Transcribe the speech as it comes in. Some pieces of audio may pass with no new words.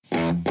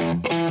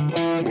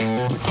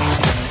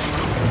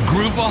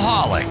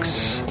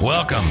Grooveaholics.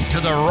 Welcome to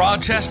the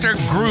Rochester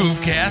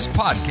Groovecast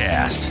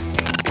podcast.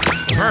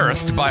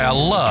 Birthed by a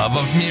love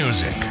of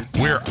music.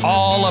 We're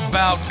all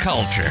about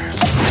culture.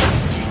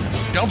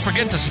 Don't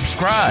forget to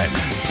subscribe.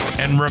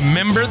 And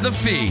remember the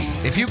fee.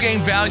 If you gain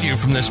value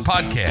from this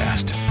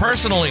podcast,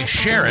 personally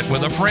share it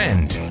with a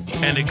friend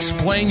and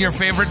explain your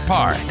favorite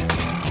part.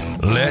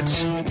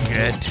 Let's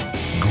get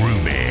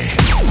groovy.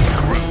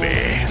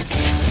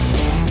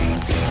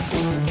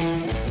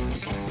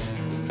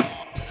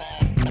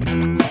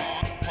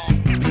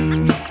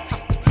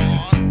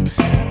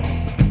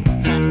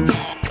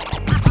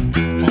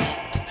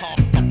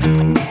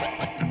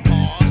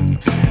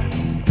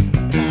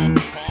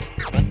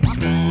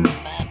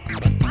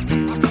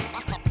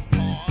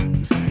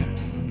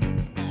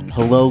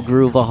 Hello,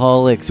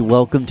 Grooveaholics.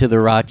 Welcome to the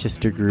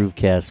Rochester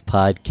Groovecast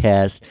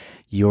podcast,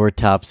 your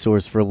top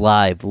source for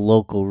live,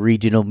 local,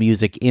 regional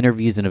music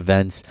interviews and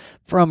events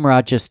from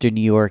Rochester,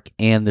 New York,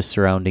 and the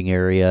surrounding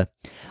area.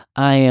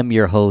 I am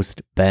your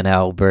host, Ben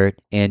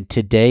Albert, and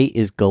today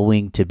is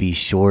going to be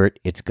short.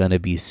 It's going to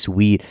be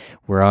sweet.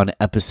 We're on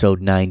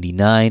episode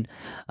 99.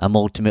 I'm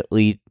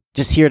ultimately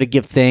just here to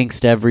give thanks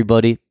to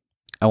everybody.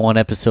 I want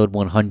episode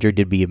 100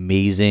 to be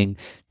amazing.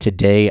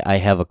 Today, I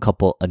have a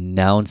couple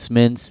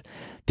announcements.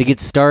 To get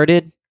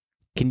started,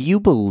 can you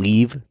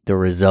believe the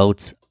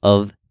results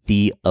of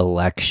the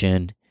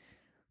election?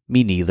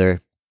 Me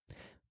neither.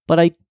 But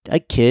I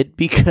kid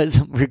because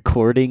I'm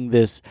recording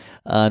this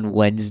on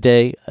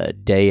Wednesday, a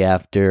day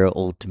after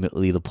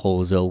ultimately the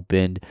polls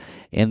opened,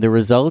 and the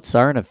results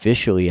aren't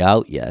officially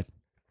out yet.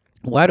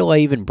 Why do I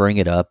even bring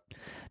it up?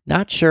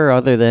 Not sure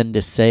other than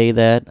to say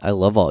that I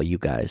love all you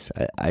guys.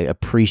 I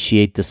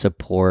appreciate the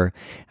support,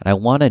 and I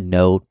want to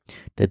note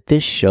that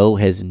this show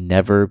has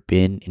never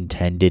been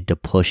intended to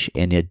push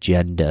an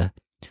agenda.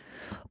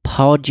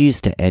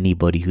 Apologies to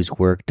anybody who's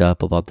worked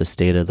up about the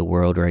state of the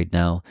world right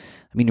now.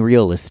 I mean,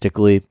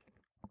 realistically,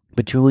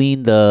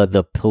 between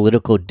the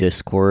political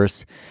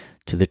discourse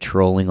to the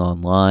trolling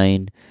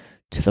online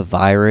to the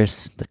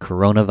virus, the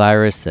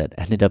coronavirus that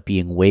ended up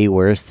being way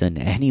worse than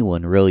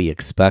anyone really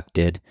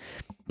expected,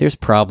 there's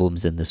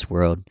problems in this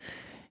world.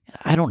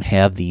 I don't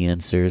have the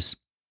answers.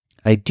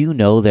 I do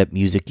know that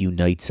music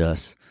unites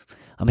us.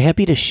 I'm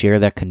happy to share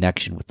that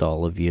connection with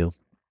all of you.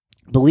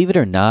 Believe it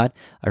or not,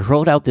 I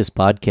wrote out this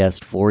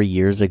podcast 4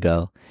 years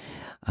ago.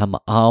 I'm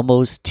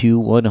almost to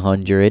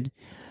 100.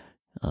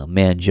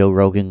 Man, Joe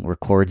Rogan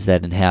records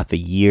that in half a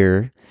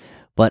year.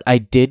 But I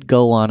did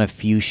go on a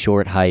few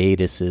short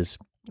hiatuses.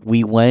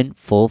 We went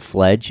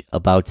full-fledged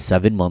about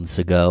 7 months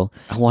ago.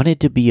 I wanted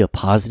to be a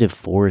positive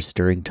force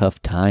during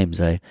tough times.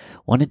 I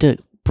wanted to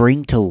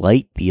bring to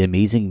light the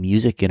amazing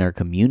music in our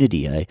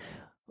community. I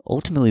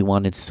ultimately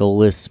wanted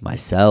solace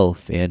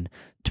myself and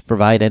to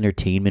provide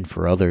entertainment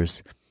for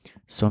others.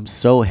 So I'm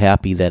so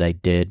happy that I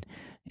did,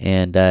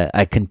 and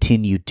I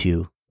continue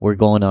to. We're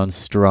going on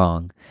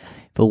strong.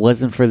 If it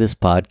wasn't for this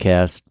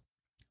podcast,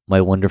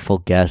 my wonderful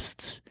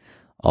guests,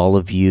 all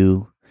of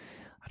you,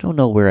 I don't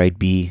know where I'd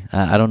be.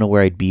 I don't know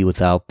where I'd be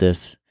without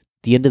this.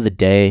 At the end of the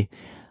day,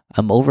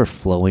 I'm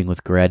overflowing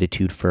with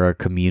gratitude for our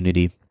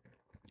community.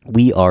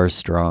 We are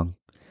strong.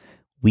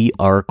 We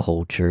are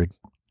cultured.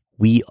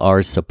 We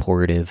are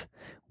supportive.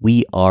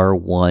 We are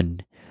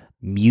one.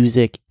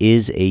 Music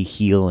is a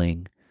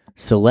healing.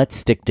 So let's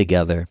stick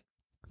together.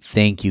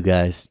 Thank you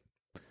guys.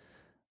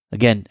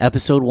 Again,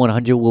 episode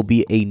 100 will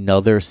be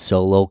another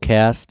solo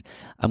cast.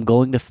 I'm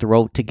going to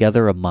throw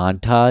together a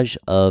montage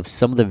of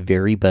some of the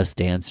very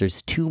best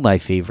answers to my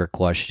favorite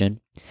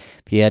question.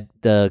 If you had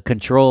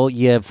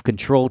you have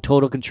control,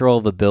 total control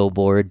of a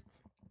billboard,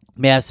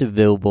 massive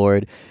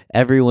billboard.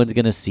 Everyone's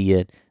going to see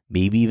it.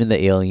 Maybe even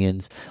the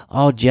aliens.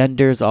 All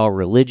genders, all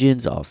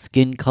religions, all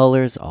skin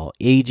colors, all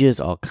ages,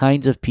 all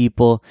kinds of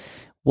people.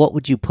 What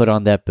would you put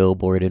on that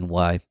billboard and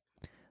why?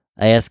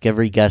 I ask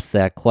every guest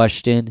that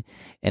question,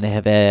 and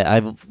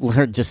I've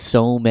learned just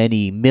so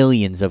many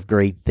millions of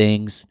great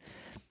things.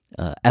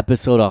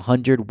 Episode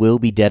 100 will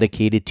be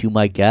dedicated to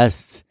my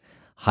guests,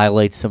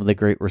 highlight some of the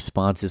great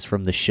responses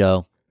from the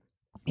show.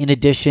 In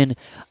addition,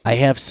 I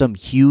have some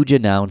huge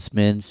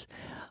announcements.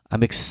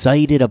 I'm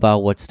excited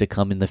about what's to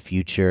come in the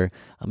future.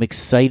 I'm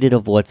excited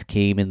of what's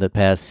came in the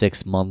past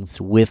 6 months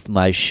with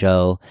my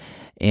show.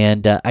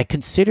 And I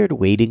considered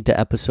waiting to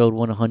episode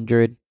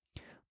 100,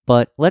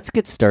 but let's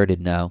get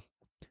started now.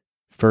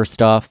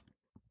 First off,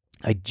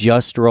 I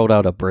just rolled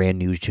out a brand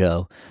new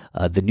show.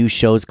 The new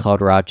show is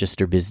called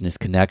Rochester Business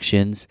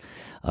Connections.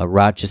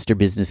 Rochester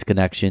Business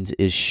Connections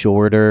is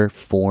shorter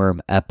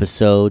form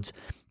episodes,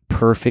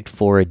 perfect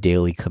for a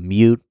daily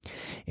commute,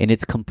 and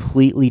it's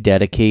completely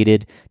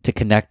dedicated to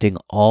connecting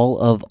all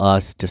of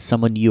us to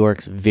some of New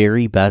York's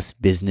very best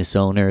business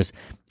owners,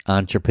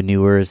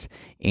 entrepreneurs,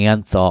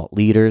 and thought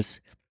leaders.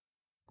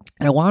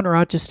 I want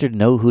Rochester to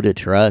know who to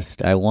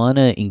trust. I want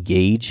to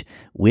engage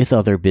with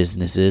other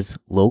businesses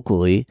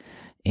locally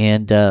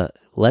and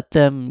let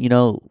them,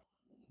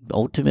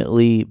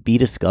 ultimately be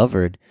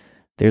discovered.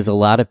 There's a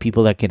lot of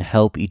people that can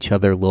help each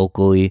other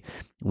locally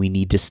We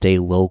need to stay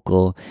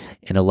local.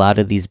 And a lot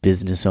of these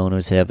business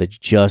owners have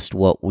just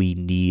what we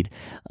need.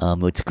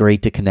 It's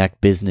great to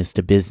connect business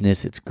to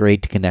business. It's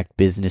great to connect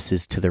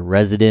businesses to the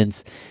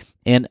residents.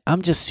 And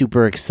I'm just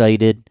super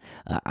excited.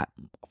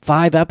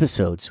 5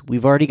 episodes.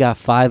 We've already got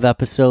 5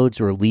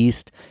 episodes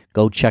released.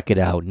 Go check it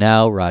out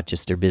now,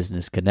 Rochester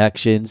Business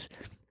Connections.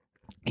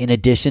 In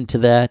addition to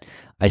that,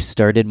 I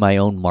started my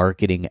own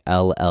marketing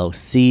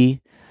LLC,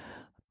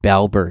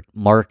 Balbert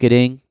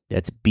Marketing.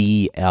 That's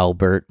B.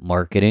 Albert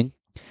Marketing.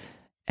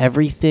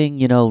 Everything,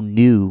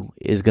 new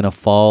is going to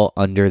fall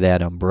under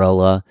that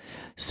umbrella.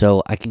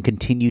 So I can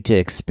continue to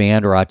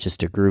expand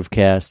Rochester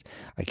Groovecast.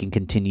 I can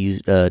continue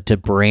to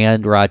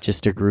brand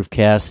Rochester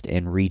Groovecast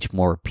and reach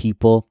more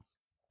people.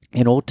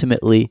 And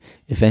ultimately,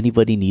 if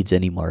anybody needs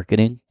any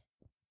marketing,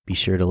 be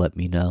sure to let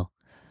me know.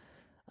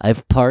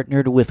 I've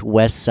partnered with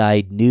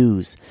Westside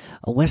News.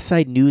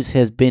 Westside News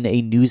has been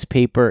a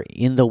newspaper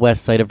in the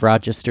west side of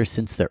Rochester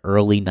since the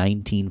early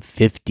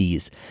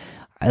 1950s.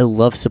 I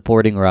love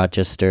supporting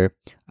Rochester.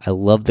 I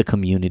love the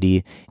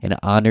community and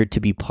honored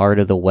to be part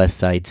of the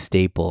Westside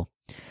staple.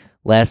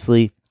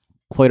 Lastly,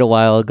 quite a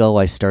while ago,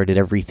 I started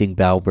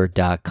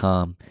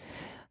everythingbalbert.com.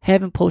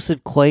 Haven't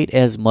posted quite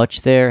as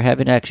much there.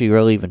 Haven't actually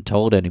really even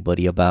told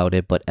anybody about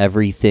it, but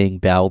Everything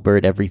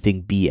Balbert,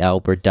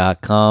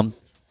 everythingbalbert.com.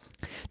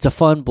 It's a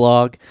fun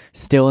blog,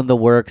 still in the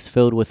works,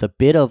 filled with a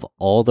bit of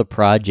all the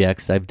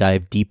projects I've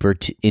dived deeper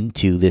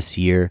into this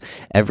year.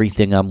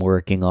 Everything I'm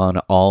working on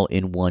all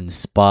in one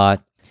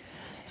spot.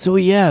 So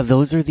yeah,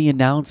 those are the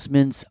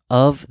announcements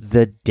of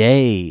the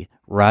day.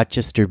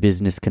 Rochester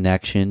Business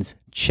Connections.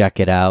 Check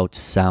it out.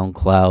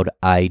 SoundCloud,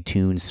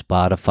 iTunes,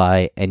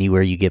 Spotify,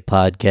 anywhere you get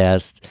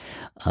podcasts.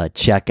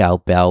 Check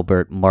out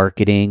Balbert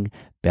Marketing,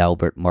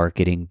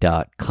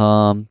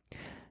 balbertmarketing.com.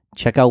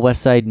 Check out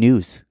Westside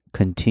News.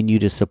 Continue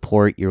to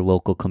support your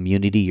local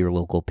community, your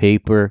local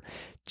paper.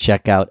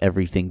 Check out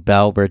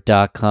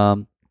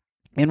everythingbalbert.com.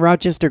 And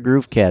Rochester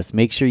Groovecast,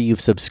 make sure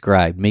you've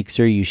subscribed. Make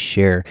sure you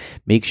share.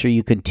 Make sure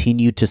you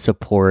continue to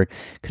support.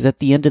 Because at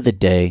the end of the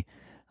day,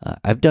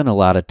 I've done a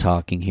lot of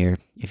talking here.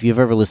 If you've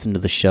ever listened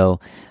to the show,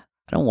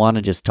 I don't want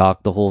to just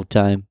talk the whole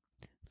time.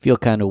 I feel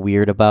kind of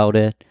weird about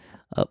it.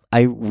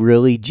 I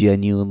really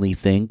genuinely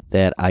think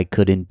that I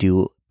couldn't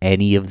do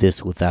any of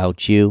this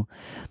without you.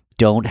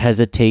 Don't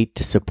hesitate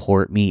to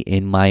support me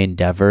in my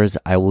endeavors.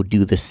 I will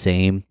do the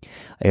same.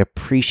 I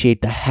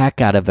appreciate the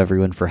heck out of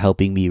everyone for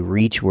helping me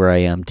reach where I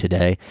am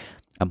today.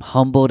 I'm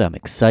humbled. I'm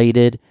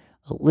excited,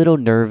 a little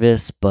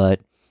nervous, but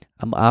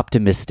I'm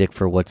optimistic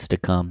for what's to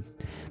come.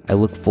 I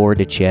look forward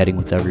to chatting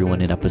with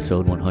everyone in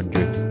episode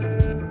 100.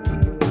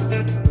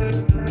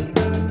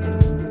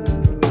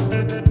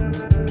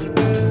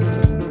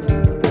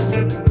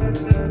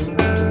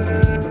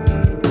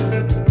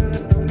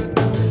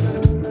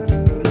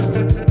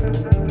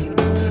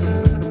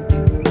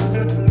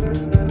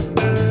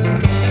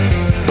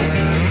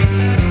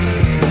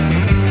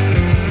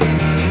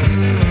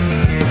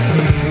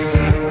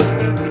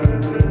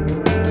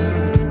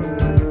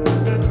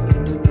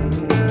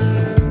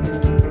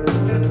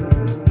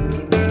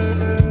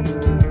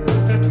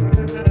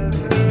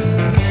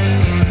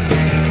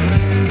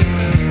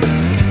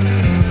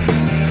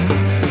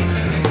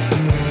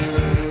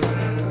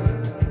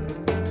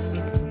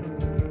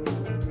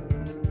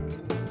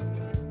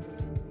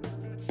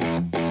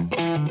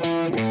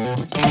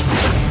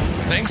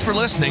 Thanks for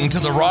listening to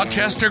the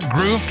Rochester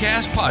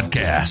Groovecast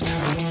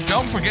podcast.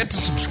 Don't forget to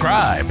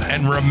subscribe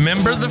and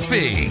remember the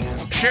fee.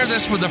 Share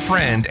this with a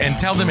friend and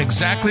tell them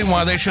exactly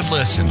why they should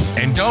listen.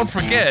 And don't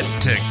forget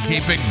to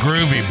keep it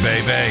groovy,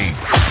 baby.